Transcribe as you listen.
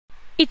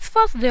It's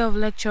first day of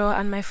lecture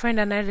and my friend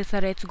and I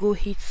decided to go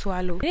eat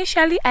swallow.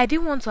 Initially, I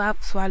didn't want to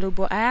have swallow,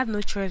 but I had no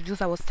choice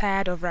because I was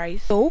tired of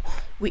rice. So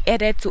we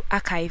headed to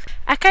Archive.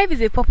 Archive is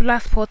a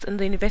popular spot in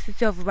the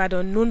University of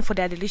Ibadan known for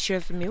their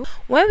delicious meal.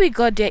 When we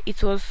got there,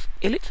 it was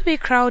a little bit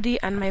crowded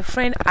and my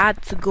friend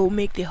had to go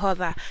make the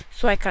order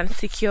so I can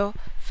secure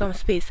some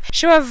space.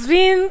 She was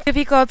being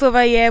difficult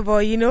over here,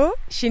 but you know,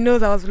 she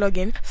knows I was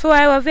vlogging. So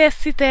I was there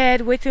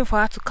seated waiting for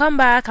her to come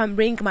back and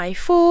bring my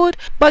food.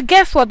 But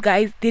guess what,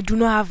 guys? They do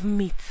not have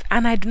meat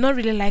and I do not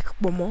really like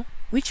pomo,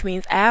 which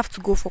means I have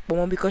to go for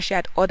pomo because she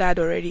had ordered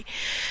already.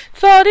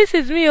 So this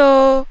is me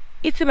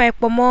eating my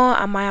pomo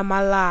and my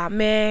amala.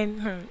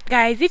 Man,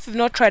 guys, if you've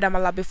not tried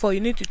amala before, you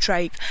need to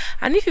try it.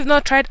 And if you've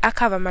not tried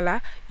Archive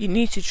amala, you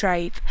need to try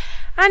it.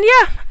 And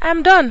yeah,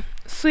 I'm done.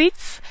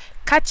 Sweets.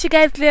 Catch you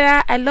guys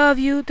later. I love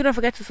you. Do not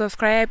forget to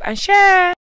subscribe and share.